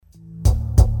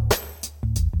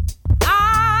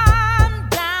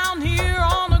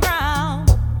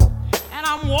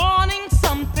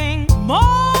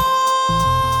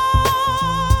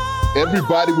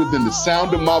everybody within the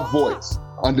sound of my voice.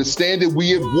 Understand that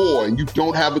we at war and you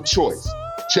don't have a choice.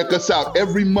 Check us out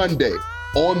every Monday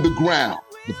on The Ground,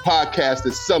 the podcast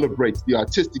that celebrates the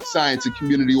artistic science and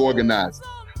community organizing.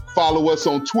 Follow us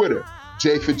on Twitter,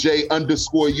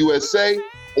 J4J_USA,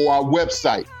 or our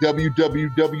website,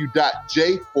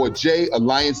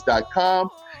 www.j4jalliance.com.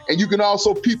 And you can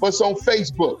also peep us on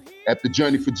Facebook at the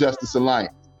Journey for Justice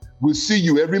Alliance. We'll see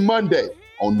you every Monday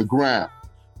on The Ground.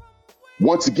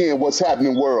 Once again, what's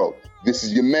happening, world? This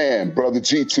is your man, Brother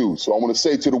G2. So I want to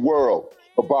say to the world,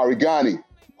 Abarigani,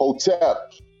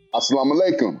 Hotep, Assalamu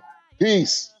alaikum,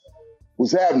 peace.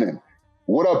 What's happening?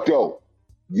 What up, though?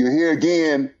 You're here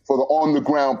again for the On the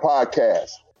Ground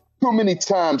podcast. Too many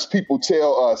times people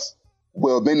tell us,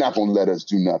 well, they're not going to let us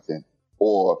do nothing,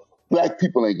 or Black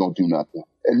people ain't going to do nothing.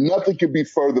 And nothing could be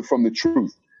further from the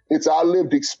truth. It's our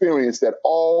lived experience that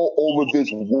all over this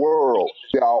world,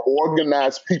 there are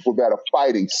organized people that are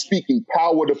fighting, speaking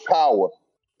power to power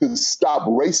to stop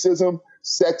racism,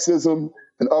 sexism,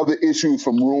 and other issues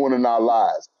from ruining our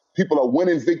lives. People are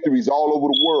winning victories all over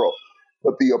the world.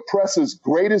 But the oppressor's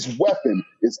greatest weapon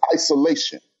is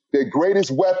isolation. Their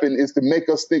greatest weapon is to make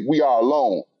us think we are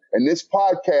alone. And this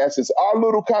podcast is our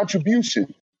little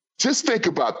contribution. Just think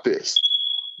about this.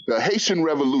 The Haitian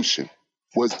Revolution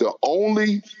was the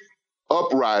only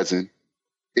uprising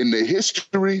in the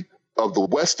history of the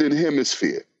Western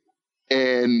Hemisphere.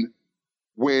 And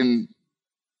when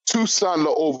Toussaint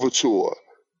Louverture,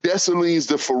 Dessalines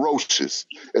the Ferocious,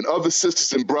 and other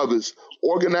sisters and brothers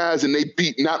organized and they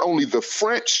beat not only the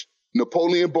French,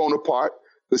 Napoleon Bonaparte,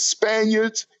 the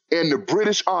Spaniards, and the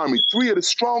British Army, three of the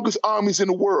strongest armies in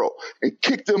the world, and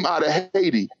kicked them out of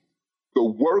Haiti, the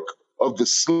work of the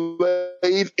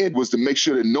slave end was to make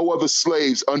sure that no other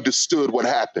slaves understood what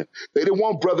happened. They didn't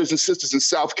want brothers and sisters in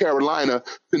South Carolina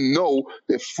to know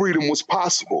that freedom was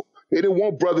possible. They didn't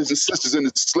want brothers and sisters in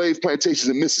the slave plantations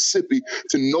in Mississippi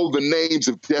to know the names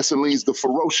of Dessalines the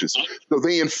Ferocious. So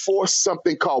they enforced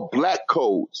something called Black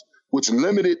Codes, which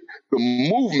limited the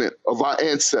movement of our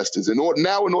ancestors. And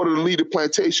now, in order to lead a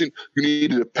plantation, you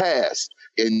needed a pass.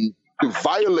 And to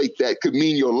violate that could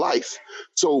mean your life.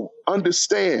 So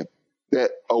understand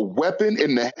that a weapon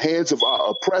in the hands of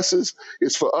our oppressors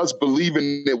is for us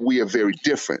believing that we are very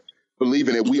different,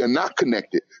 believing that we are not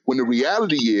connected, when the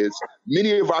reality is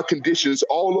many of our conditions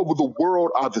all over the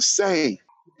world are the same.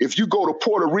 If you go to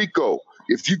Puerto Rico,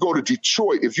 if you go to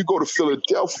Detroit, if you go to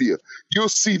Philadelphia, you'll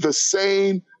see the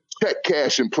same check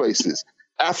cashing places,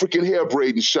 African hair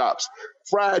braiding shops,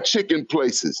 fried chicken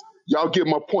places. Y'all get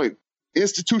my point.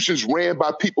 Institutions ran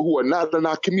by people who are not in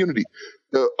our community.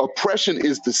 The oppression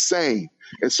is the same.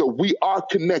 And so we are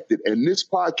connected. And this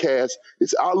podcast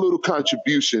is our little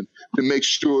contribution to make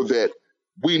sure that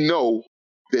we know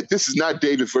that this is not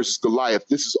David versus Goliath.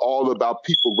 This is all about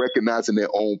people recognizing their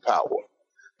own power.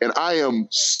 And I am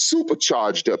super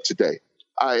charged up today.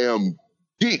 I am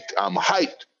geeked. I'm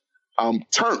hyped. I'm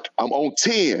turned. I'm on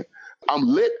 10. I'm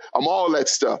lit. I'm all that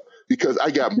stuff because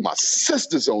I got my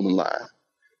sisters on the line.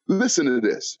 Listen to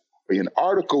this. An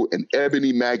article in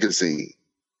Ebony magazine,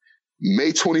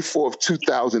 May 24th,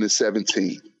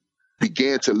 2017,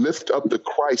 began to lift up the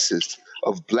crisis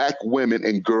of Black women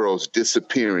and girls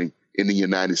disappearing in the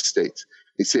United States.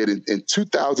 They said in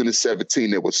 2017,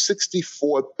 there were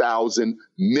 64,000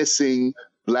 missing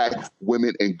Black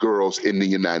women and girls in the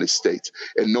United States,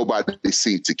 and nobody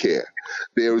seemed to care.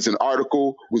 There was an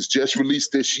article was just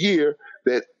released this year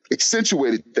that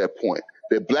accentuated that point,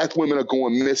 that Black women are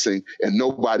going missing and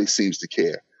nobody seems to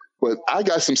care. But I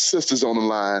got some sisters on the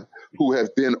line who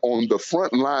have been on the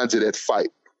front lines of that fight.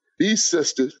 These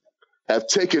sisters have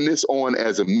taken this on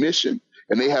as a mission,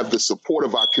 and they have the support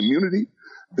of our community.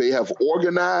 They have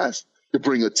organized to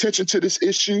bring attention to this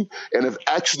issue and have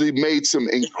actually made some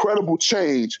incredible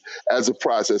change as a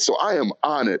process. So I am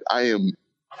honored. I am,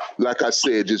 like I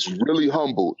said, just really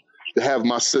humbled to have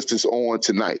my sisters on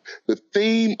tonight. The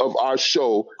theme of our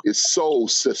show is Soul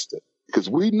Sister, because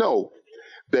we know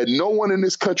that no one in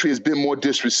this country has been more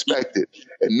disrespected,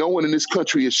 and no one in this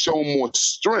country has shown more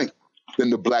strength than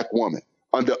the Black woman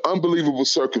under unbelievable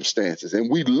circumstances.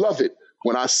 And we love it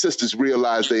when our sisters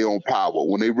realize their own power,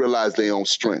 when they realize their own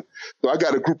strength. So I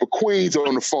got a group of queens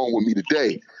on the phone with me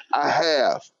today. I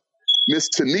have Miss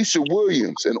Tanisha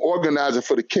Williams, an organizer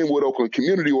for the Kenwood Oakland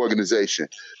Community Organization.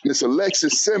 Miss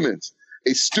Alexis Simmons,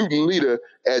 a student leader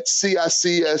at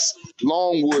CICS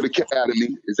Longwood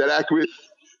Academy. Is that accurate?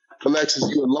 Alexis,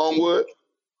 you in Longwood?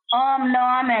 No,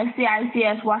 I'm at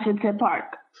CICS Washington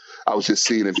Park. I was just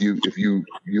seeing if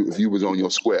you was on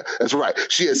your square. That's right.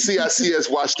 She at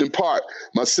CICS Washington Park.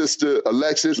 My sister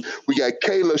Alexis. We got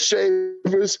Kayla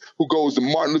Shavers, who goes to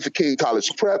Martin Luther King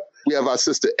College Prep. We have our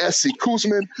sister Essie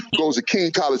Kuzman, goes to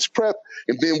King College Prep.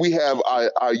 And then we have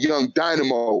our young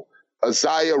dynamo,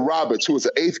 Isaiah Roberts, who is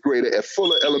an 8th grader at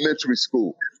Fuller Elementary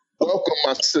School. Welcome,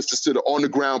 my sisters, to the On the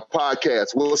Ground podcast.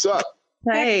 What's up?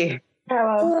 Hey.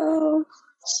 Hello.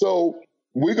 So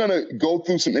we're going to go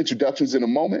through some introductions in a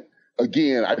moment.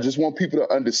 Again, I just want people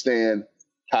to understand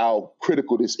how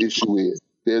critical this issue is.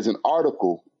 There's an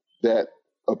article that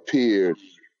appeared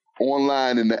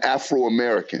online in the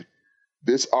Afro-American.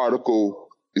 This article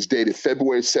is dated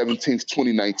February 17th,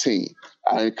 2019.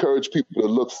 I encourage people to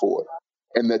look for it.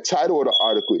 And the title of the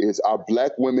article is "Our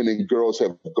Black Women and Girls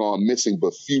Have Gone Missing,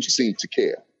 But Few Seem to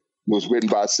Care." It was written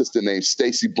by a sister named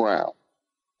Stacey Brown.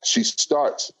 She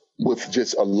starts with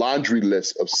just a laundry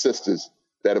list of sisters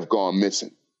that have gone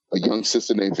missing. A young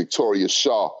sister named Victoria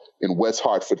Shaw in West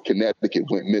Hartford, Connecticut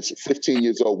went missing. 15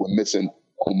 years old, went missing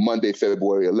on Monday,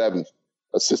 February 11th.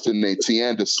 A sister named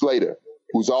Tianda Slater,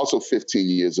 who's also 15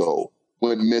 years old,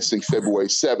 went missing February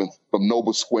 7th from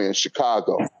Noble Square in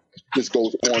Chicago. This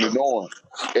goes on and on.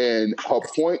 And her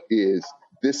point is,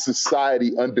 this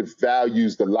society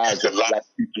undervalues the lives of Black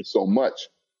people so much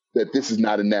that this is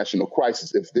not a national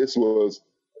crisis. If this was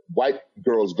white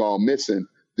girls gone missing,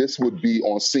 this would be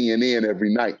on CNN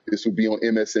every night. This would be on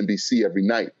MSNBC every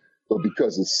night. But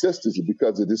because of sisters and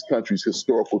because of this country's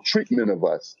historical treatment of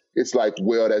us, it's like,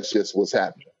 well, that's just what's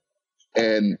happening.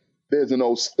 And there's an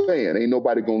old saying, ain't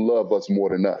nobody gonna love us more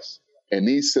than us. And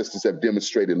these sisters have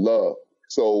demonstrated love.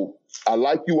 So I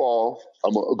like you all.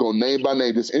 I'm gonna name by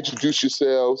name, just introduce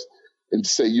yourselves and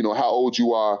say, how old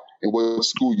you are and what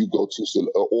school you go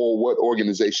to, or what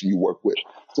organization you work with.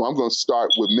 So I'm gonna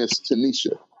start with Miss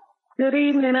Tanisha. Good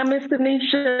evening. I'm Miss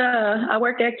Tanisha. I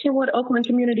work at Kenwood Oakland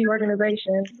Community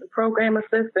Organization, the program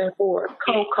assistant for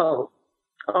COCO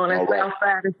on the south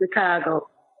side of Chicago.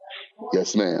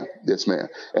 Yes, ma'am. Yes, ma'am.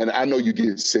 And I know you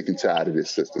get sick and tired of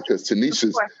this, sister, because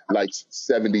Tanisha's like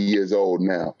 70 years old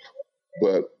now.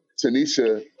 But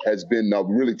Tanisha has been,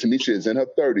 Tanisha is in her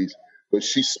 30s, but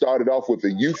she started off with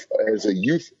as a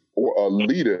youth or a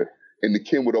leader in the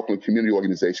Kenwood Oakland Community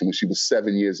Organization when she was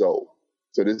 7 years old.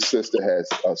 So this sister has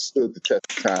stood the test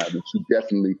of time, and she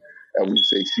definitely,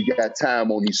 she got time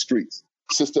on these streets.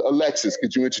 Sister Alexis,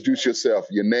 could you introduce yourself,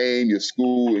 your name, your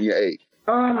school, and your age?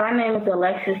 My name is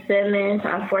Alexis Simmons.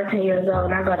 I'm 14 years old,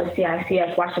 and I go to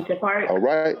CICS Washington Park. All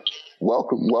right.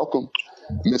 Welcome.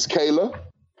 Miss Kayla.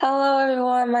 Hello,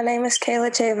 everyone. My name is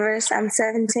Kayla Chambers. I'm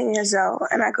 17 years old,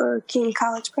 and I go to King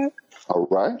College Prep. All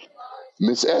right.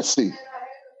 Miss Essie.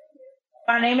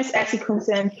 My name is Essie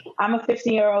Kuzman. I'm a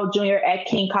 15-year-old junior at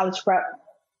King College Prep.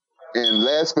 And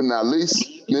last but not least,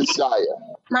 Miss Zaya.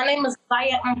 My name is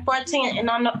Zaya. I'm 14, and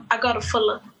I go to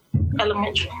Fuller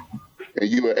Elementary. And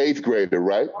you are 8th grader,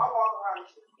 right?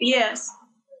 Yes.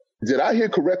 Did I hear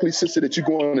correctly, sister, that you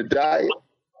go on a diet?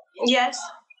 Yes.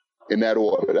 In that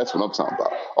order. That's what I'm talking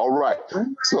about. All right.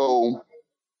 So,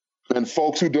 and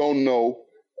folks who don't know,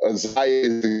 Zaya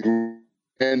is the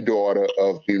granddaughter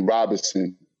of Dean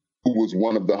Robinson, who was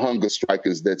one of the hunger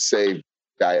strikers that saved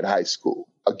Diet High School.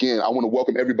 Again, I want to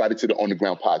welcome everybody to the On the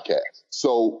Ground podcast.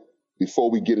 So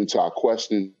before we get into our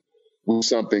questions, we have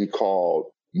something called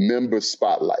Member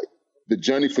Spotlight. The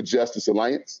Journey for Justice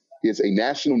Alliance is a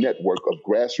national network of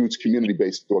grassroots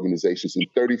community-based organizations in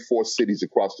 34 cities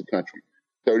across the country,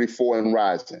 34 and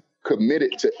rising,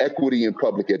 committed to equity in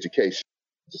public education.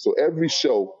 So every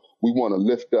show, we want to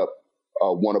lift up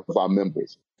one of our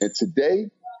members. And today,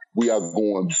 we are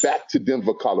going back to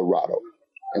Denver, Colorado,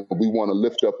 and we want to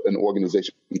lift up an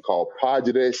organization called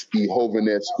Padres y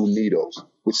Jóvenes Unidos,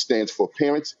 which stands for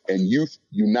Parents and Youth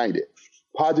United.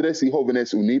 Padres y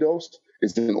Jóvenes Unidos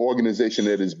is an organization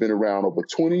that has been around over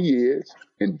 20 years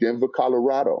in Denver,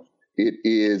 Colorado. It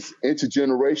is an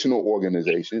intergenerational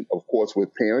organization, of course,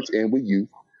 with parents and with youth,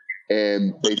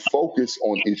 and they focus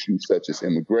on issues such as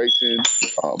immigration,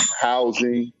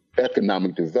 housing,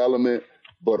 economic development,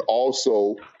 but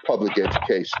also public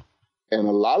education. And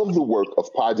a lot of the work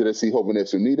of Padres y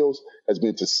Jóvenes Unidos has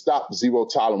been to stop zero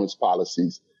tolerance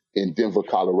policies in Denver,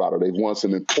 Colorado. They've won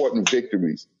some important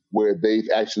victories where they've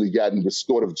actually gotten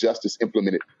restorative justice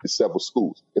implemented in several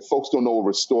schools. If folks don't know what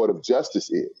restorative justice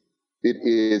is, it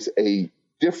is a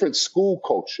different school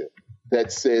culture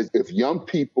that says if young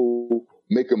people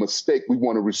make a mistake, we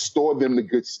want to restore them to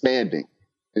good standing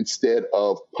instead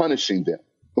of punishing them.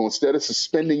 So instead of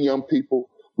suspending young people,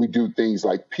 we do things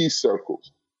like peace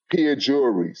circles, peer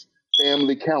juries,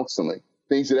 family counseling,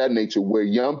 things of that nature, where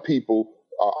young people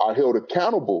are held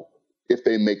accountable if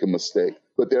they make a mistake,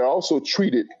 but they're also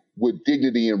treated with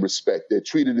dignity and respect. They're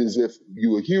treated as if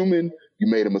you're a human,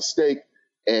 you made a mistake,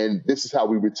 and this is how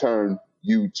we return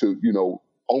you to,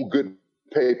 on good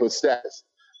paper status.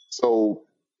 So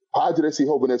Padres y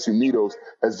Jóvenes Unidos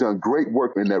has done great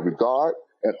work in that regard,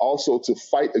 and also to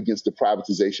fight against the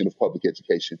privatization of public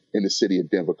education in the city of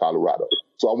Denver, Colorado.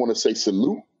 So I want to say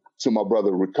salute to my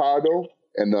brother Ricardo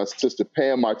and Sister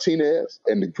Pam Martinez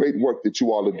and the great work that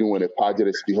you all are doing at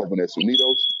Padres y Jóvenes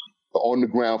Unidos. The On the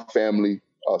Ground family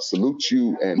salute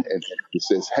you and it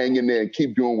says hang in there and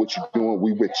keep doing what you're doing.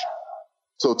 We with you.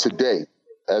 So today,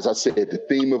 as I said, the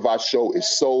theme of our show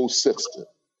is Soul Sister.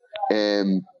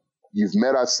 And you've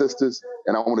met our sisters,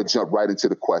 and I want to jump right into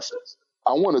the questions.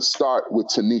 I want to start with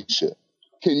Tanisha.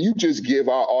 Can you just give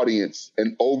our audience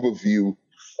an overview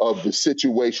of the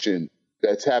situation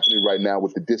that's happening right now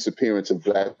with the disappearance of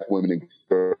Black women and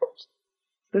girls?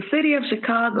 The city of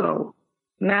Chicago,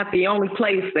 not the only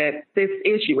place that this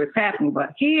issue is happening,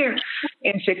 but here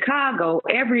in Chicago,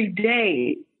 every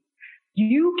day,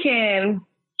 you can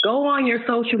go on your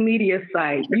social media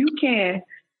site. You can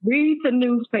read the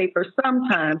newspaper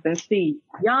sometimes and see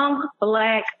young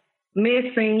Black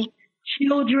missing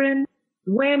children,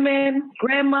 women,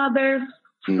 grandmothers,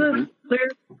 sisters,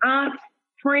 aunts,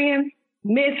 friends,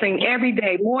 missing every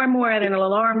day, more and more at an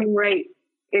alarming rate.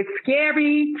 It's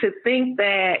scary to think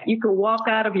that you can walk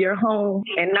out of your home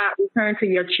and not return to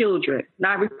your children,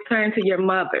 not return to your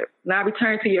mother, not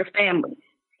return to your family.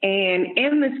 And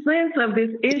in the sense of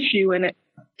this issue, and as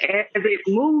it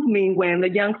moved me when the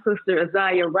young sister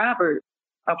Isaiah Roberts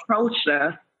approached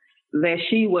us, that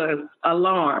she was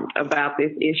alarmed about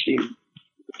this issue.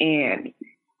 And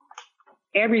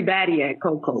everybody at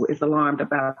COCO is alarmed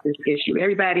about this issue.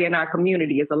 Everybody in our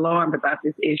community is alarmed about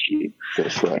this issue.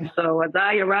 That's right. And so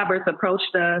Isaiah Roberts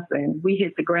approached us and we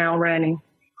hit the ground running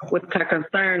with her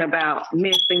concern about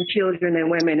missing children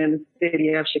and women in the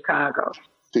city of Chicago.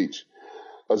 Teach.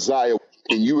 Isaiah,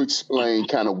 can you explain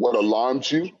kind of what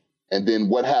alarmed you and then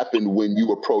what happened when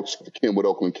you approached the Kenwood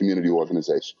Oakland Community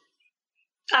Organization?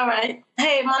 All right.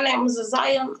 Hey, my name is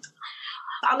Isaiah.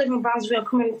 I live in Brownsville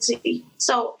community.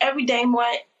 So every day more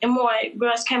and more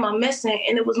girls came up missing,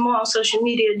 and it was more on social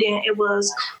media than it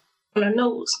was on the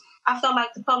news. I felt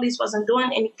like the police wasn't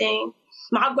doing anything.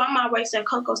 My grandma raised at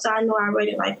COCO, so I knew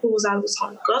already like who I was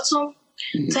going to go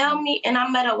to help me. And I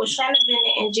met up with Shannon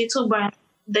Bennett and G2 Brown.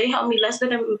 They helped me less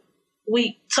than a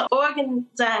week to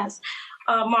organize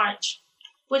a march,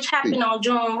 which happened on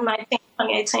June 19,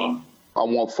 2018. I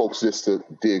want folks just to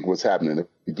dig what's happening.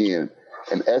 Again,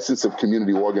 an essence of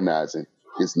community organizing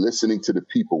is listening to the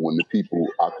people when the people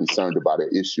are concerned about an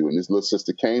issue. And this little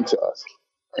sister came to us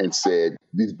and said,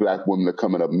 these Black women are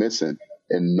coming up missing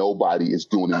and nobody is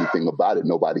doing anything about it.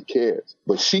 Nobody cares.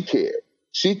 But she cared.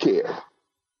 She cared.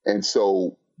 And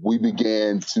so we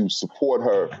began to support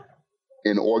her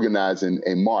in organizing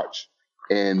a march.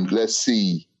 And let's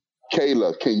see,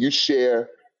 Kayla, can you share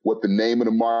what the name of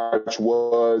the march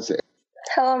was?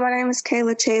 Hello, my name is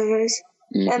Kayla Chavers,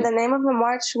 and the name of the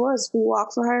march was We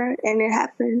Walk for Her, and it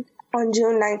happened on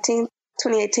June 19th,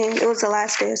 2018. It was the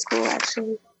last day of school,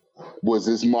 actually. Was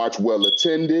this march well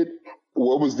attended?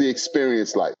 What was the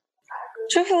experience like?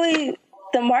 Truthfully,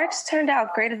 the march turned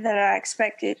out greater than I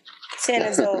expected, seeing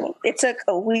as though it took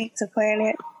a week to plan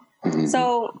it.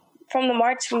 So from the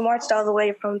march, we marched all the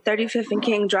way from 35th and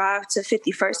King Drive to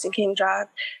 51st and King Drive.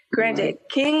 Granted,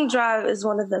 King Drive is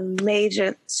one of the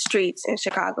major streets in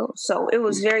Chicago, so it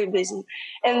was very busy.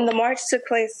 And the march took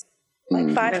place like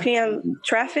 5 p.m.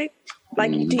 traffic.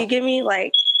 Like, do you get me?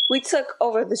 Like, we took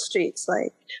over the streets.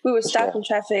 Like, we were stopping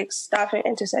traffic, stopping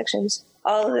intersections,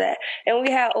 all of that. And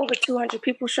we had over 200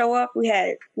 people show up. We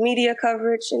had media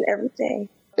coverage and everything.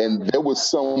 And there was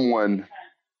someone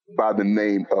by the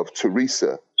name of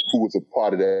Teresa who was a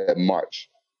part of that march.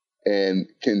 And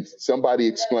can somebody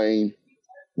explain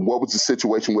what was the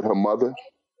situation with her mother?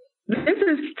 This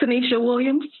is Tanisha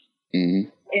Williams.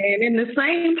 And in the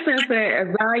same sense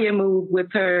that Isaiah moved with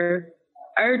her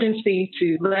urgency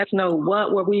to let us know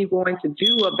what were we going to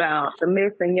do about the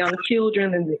missing young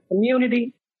children in the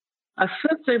community, a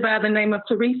sister by the name of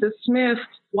Teresa Smith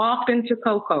walked into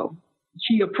COCO.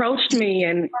 She approached me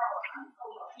and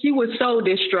she was so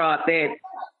distraught that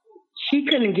she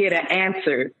couldn't get an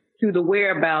answer to the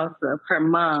whereabouts of her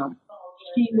mom.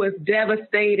 She was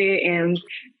devastated, and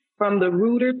from the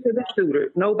rooter to the suitor,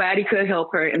 nobody could help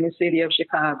her in the city of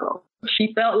Chicago.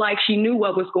 She felt like she knew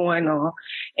what was going on,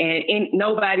 and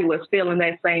nobody was feeling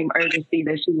that same urgency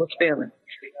that she was feeling.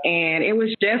 And it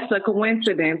was just a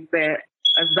coincidence that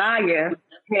Isaiah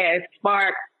had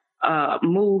sparked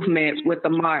movement with the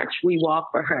march, We Walk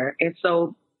for Her. And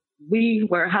so we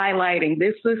were highlighting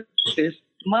this sister's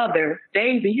mother,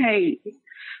 Daisy Hayes,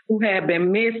 who had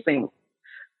been missing.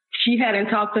 She hadn't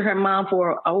talked to her mom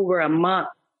for over a month,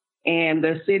 and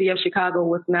the city of Chicago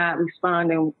was not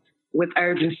responding with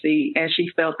urgency as she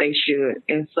felt they should.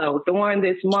 And so during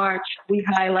this march, we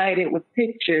highlighted with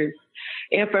pictures,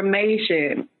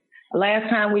 information, last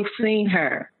time we've seen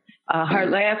her, her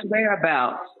last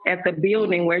whereabouts at the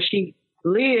building where she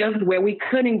lived, where we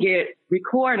couldn't get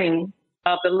recording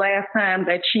of the last time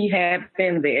that she had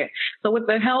been there. So with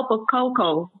the help of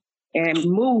Coco and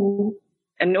MOVE,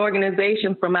 an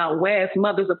organization from out west,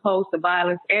 Mothers Opposed to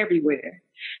Violence Everywhere,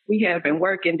 we have been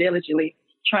working diligently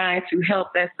trying to help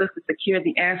that sister secure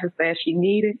the answers that she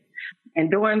needed.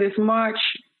 And during this march,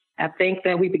 I think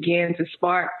that we began to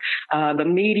spark the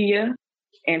media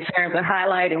in terms of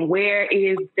highlighting where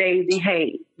is Daisy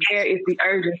Hayes? Where is the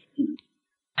urgency?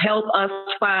 Help us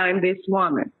find this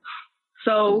woman.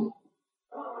 So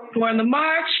during the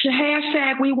march, the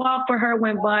hashtag We Walk for Her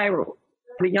went viral.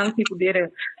 The young people did an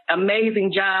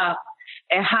amazing job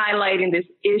at highlighting this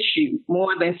issue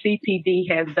more than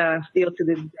CPD has done still to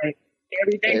this day.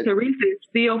 Every day, Teresa is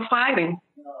still fighting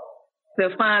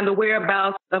to find the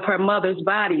whereabouts of her mother's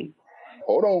body.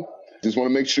 Hold on. Just want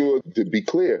to make sure to be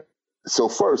clear. So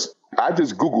first, I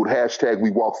just Googled hashtag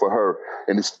We Walk for Her,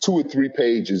 and it's 2 or 3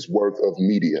 pages worth of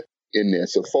media in there.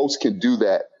 So folks can do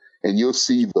that, and you'll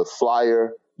see the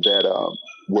flyer that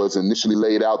was initially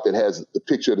laid out that has the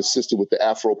picture of the sister with the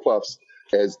Afro puffs.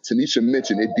 As Tanisha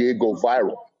mentioned, it did go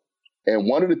viral. And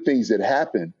one of the things that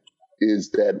happened is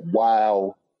that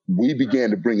while we began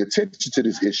to bring attention to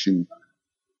this issue,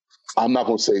 I'm not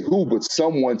going to say who, but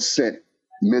someone sent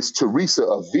Miss Teresa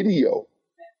a video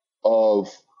of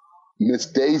Miss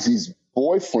Daisy's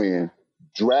boyfriend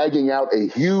dragging out a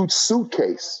huge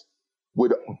suitcase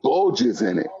with bulges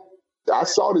in it. I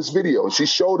saw this video and she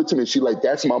showed it to me. She like,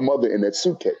 that's my mother in that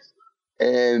suitcase.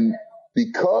 And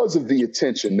because of the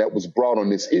attention that was brought on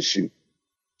this issue,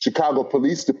 Chicago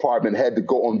Police Department had to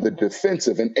go on the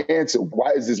defensive and answer,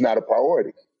 why is this not a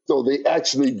priority? So they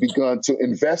actually begun to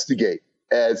investigate.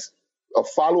 As a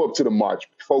follow-up to the march,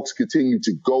 folks continued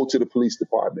to go to the police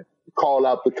department, call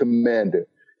out the commander,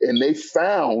 and they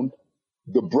found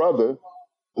the brother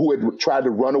who had tried to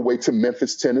run away to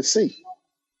Memphis, Tennessee.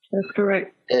 That's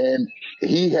correct. And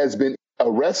he has been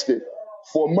arrested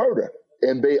for murder.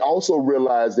 And they also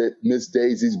realized that Miss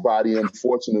Daisy's body,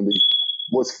 unfortunately,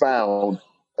 was found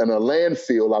in a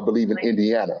landfill, I believe, in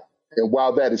Indiana. And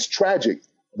while that is tragic,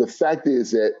 the fact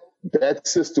is that that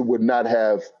sister would not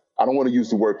have, I don't want to use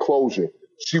the word closure,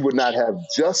 she would not have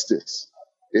justice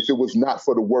if it was not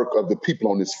for the work of the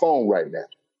people on this phone right now.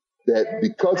 That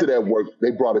because of that work,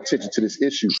 they brought attention to this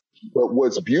issue. But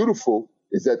what's beautiful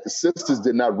is that the sisters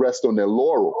did not rest on their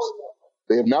laurels.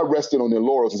 They have not rested on their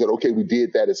laurels and said, okay, we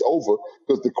did that, it's over,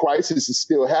 because the crisis is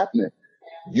still happening.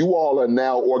 You all are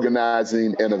now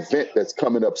organizing an event that's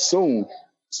coming up soon.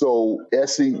 So,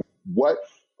 Essie, what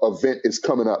event is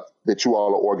coming up that you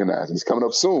all are organizing? It's coming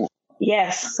up soon.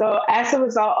 Yes. So as a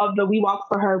result of the We Walk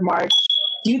for Her march,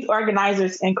 youth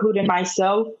organizers, including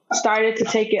myself, started to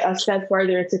take it a step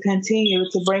further to continue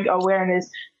to bring awareness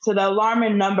to the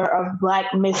alarming number of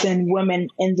Black missing women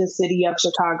in the city of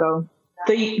Chicago.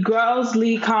 The Girls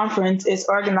League Conference is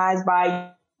organized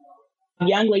by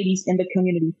young ladies in the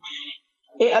community.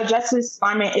 It addresses the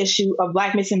alarming issue of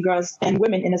Black missing girls and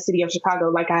women in the city of Chicago,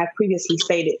 like I have previously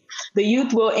stated. The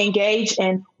youth will engage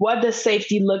in what does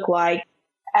safety look like.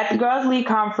 At the Girls League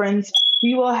Conference,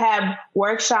 we will have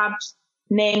workshops,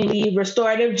 namely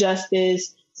restorative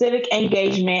justice, civic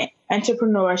engagement,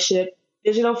 entrepreneurship,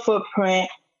 digital footprint,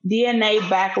 DNA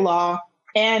back law,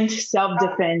 and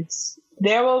self-defense.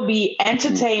 There will be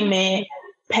entertainment,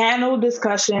 panel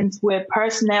discussions with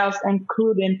personnel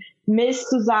including Ms.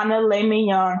 Susanna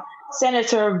LeMignon,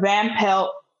 Senator Van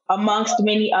Pelt, amongst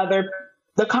many other.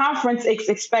 The conference is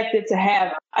expected to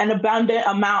have an abundant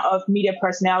amount of media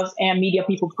personnel and media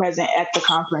people present at the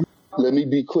conference. Let me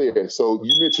be clear. So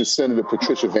you mentioned Senator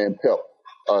Patricia Van Pelt.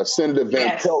 Senator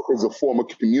Van Pelt is a former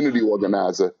community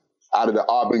organizer out of the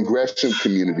Auburn Gresham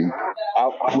community.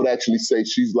 I would actually say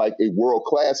she's like a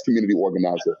world-class community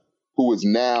organizer who is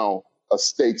now a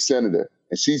state senator.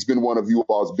 And she's been one of you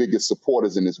all's biggest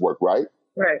supporters in this work, right?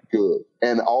 Right. Good.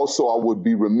 And also I would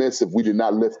be remiss if we did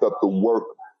not lift up the work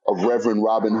of Reverend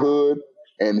Robin Hood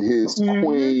and his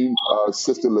queen,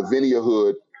 Sister Lavinia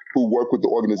Hood, who work with the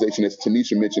organization, as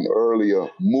Tanisha mentioned earlier,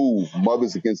 MOVE,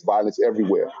 Mothers Against Violence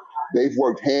Everywhere. They've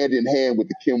worked hand in hand with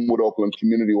the Kenwood Oakland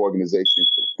Community Organization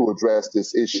to address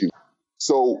this issue.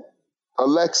 So,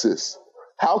 Alexis,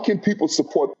 how can people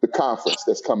support the conference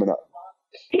that's coming up?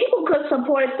 People could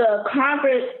support the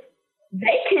conference.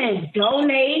 They can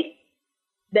donate.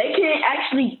 They can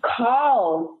actually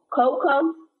call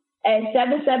Coco at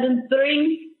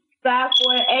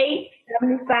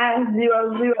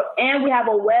 773-548-7500. And we have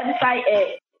a website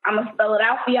at I'm going to spell it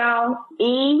out for y'all.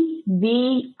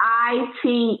 EVITE.ME.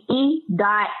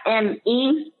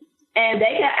 And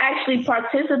they can actually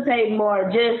participate more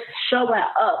just showing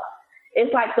up.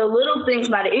 It's like the little things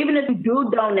matter. Even if you do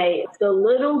donate, the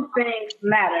little things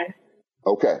matter.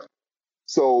 Okay.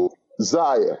 So,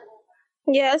 Zaya.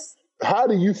 Yes. How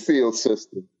do you feel,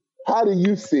 sister? How do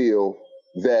you feel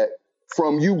that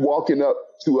from you walking up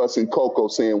to us in Cocoa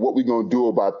saying what we're going to do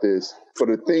about this, for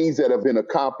the things that have been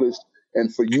accomplished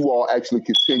and for you all actually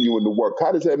continuing to work,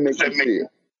 how does that make you feel?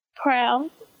 Proud.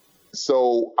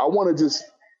 So I want to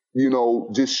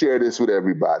just share this with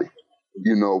everybody.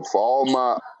 For all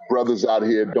my brothers out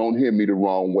here, don't hear me the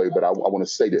wrong way, but I want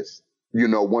to say this.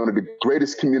 One of the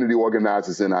greatest community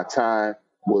organizers in our time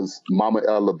was Mama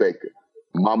Ella Baker,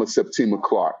 Mama Septima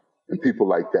Clark, and people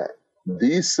like that.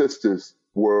 These sisters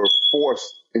were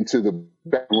forced into the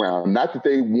background. Not that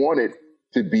they wanted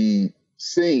to be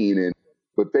seen,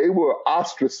 but they were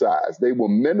ostracized. They were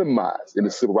minimized in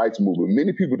the civil rights movement.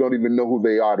 Many people don't even know who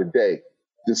they are today,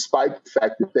 despite the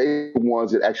fact that they were the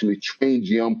ones that actually trained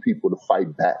young people to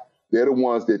fight back. They're the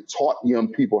ones that taught young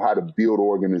people how to build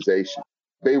organizations.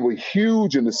 They were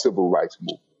huge in the civil rights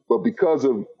movement. But because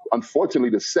of, unfortunately,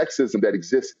 the sexism that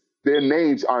exists, their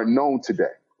names aren't known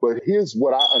today. But here's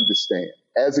what I understand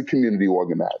as a community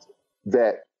organizer,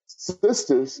 that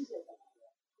sisters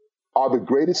are the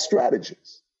greatest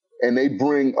strategists, and they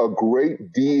bring a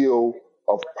great deal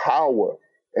of power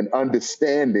and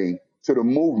understanding to the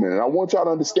movement. And I want y'all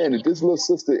to understand that this little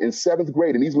sister in 7th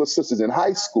grade and these little sisters in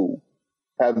high school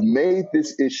have made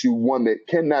this issue one that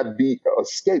cannot be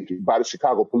escaped by the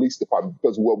Chicago Police Department,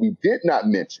 because what we did not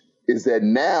mention is that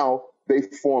now they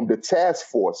formed a task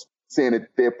force saying that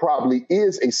there probably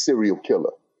is a serial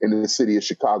killer in the city of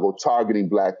Chicago targeting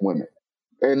Black women.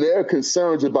 And there are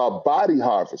concerns about body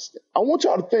harvesting. I want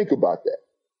y'all to think about that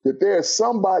there's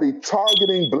somebody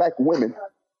targeting Black women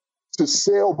to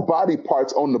sell body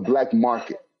parts on the Black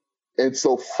market. And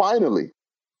so finally,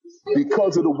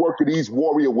 because of the work of these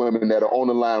warrior women that are on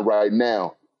the line right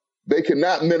now, they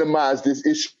cannot minimize this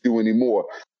issue anymore.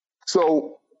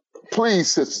 So please,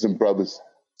 sisters and brothers,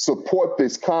 support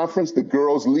this conference, the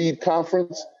Girls Lead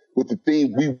Conference, with the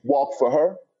theme We Walk for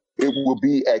Her. It will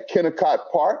be at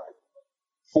Kennecott Park,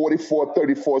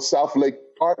 4434 South Lake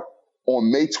Park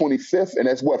on May 25th. And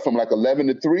that's from like 11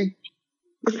 to 3?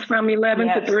 It's from 11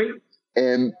 to 3.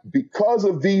 And because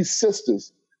of these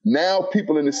sisters, now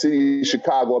people in the city of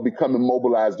Chicago are becoming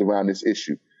mobilized around this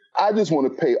issue. I just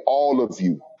want to pay all of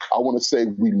you. I want to say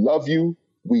we love you.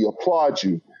 We applaud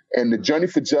you. And the Journey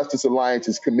for Justice Alliance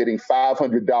is committing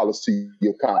 $500 to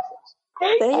your conference.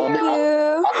 Thank you.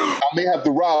 I may have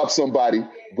to rob somebody,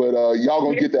 but y'all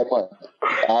gonna get that money.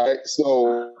 All right.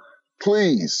 So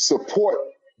please support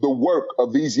the work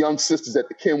of these young sisters at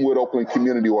the Kenwood Oakland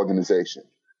Community Organization.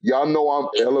 Y'all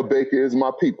know Ella Baker is my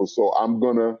people, so I'm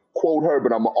gonna quote her,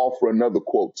 but I'm gonna offer another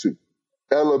quote too.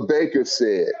 Ella Baker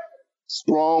said,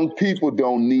 "Strong people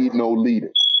don't need no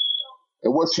leaders."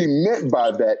 And what she meant by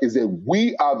that is that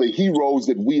we are the heroes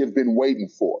that we have been waiting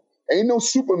for. Ain't no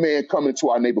Superman coming to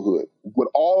our neighborhood. With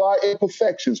all our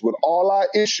imperfections, with all our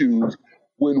issues,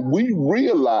 when we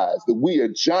realize that we are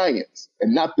giants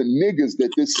and not the niggas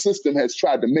that this system has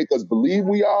tried to make us believe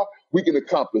we are, we can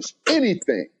accomplish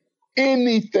anything,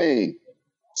 anything.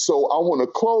 So I want to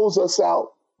close us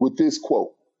out with this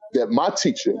quote that my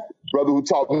teacher, brother who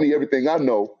taught me everything I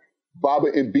know,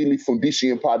 Baba Mbili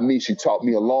Fundishi Padnishi, taught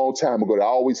me a long time ago that I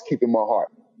always keep in my heart.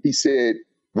 He said,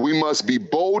 "We must be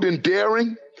bold and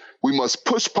daring. We must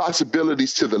push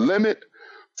possibilities to the limit,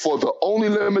 for the only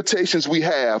limitations we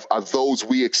have are those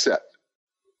we accept."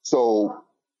 So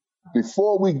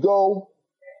before we go,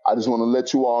 I just want to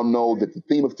let you all know that the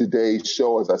theme of today's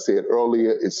show, as I said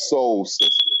earlier, is Soul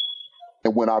Sisters.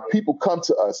 And when our people come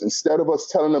to us, instead of us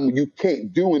telling them you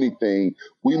can't do anything,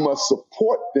 we must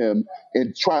support them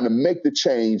in trying to make the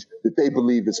change that they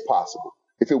believe is possible.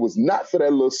 If it was not for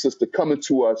that little sister coming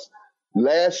to us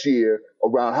last year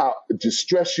around how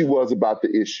distressed she was about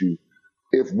the issue,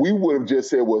 if we would have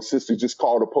just said, well, sister, just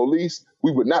call the police,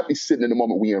 we would not be sitting in the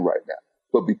moment we're in right now.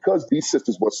 But because these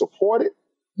sisters were supported,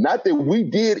 not that we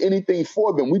did anything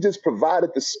for them, we just provided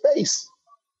the space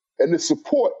and the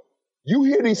support. You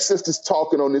hear these sisters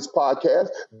talking on this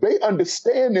podcast, they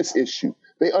understand this issue.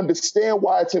 They understand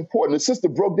why it's important. The sister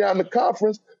broke down the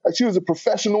conference like she was a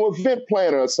professional event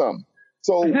planner or something.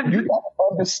 So you got to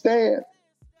understand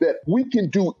that we can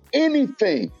do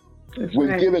anything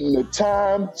when given the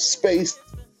time, space,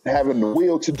 and having the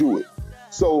will to do it.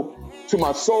 So to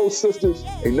my soul sisters,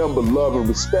 a number of love and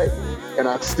respect. And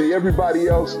I'll see everybody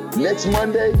else next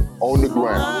Monday on the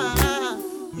ground.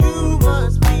 You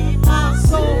must be my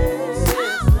soul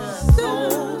sister.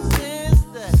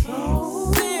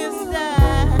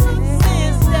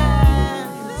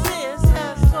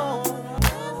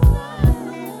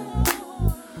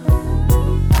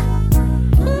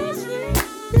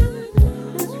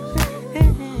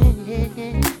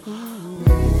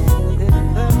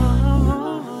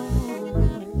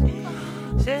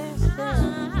 sister,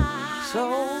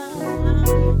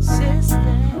 soul,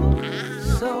 sister,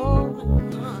 soul,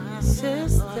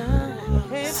 sister,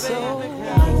 soul.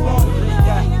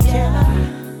 Can I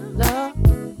love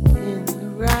in the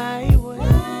right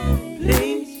way?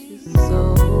 Please, your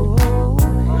soul.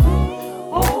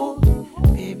 Oh,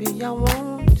 baby, I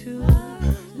want to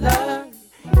love.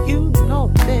 You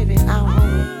know, baby, I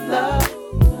want love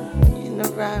in the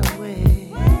right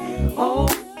way. Oh,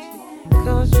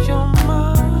 'cause you're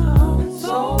my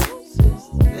soul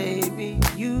sister, baby.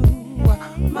 You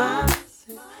are my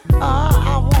sister. All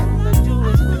I wanna do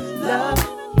is love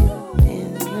you in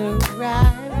the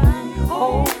right way.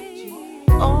 Hold you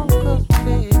on, 'cause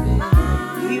baby,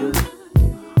 you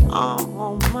are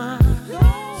my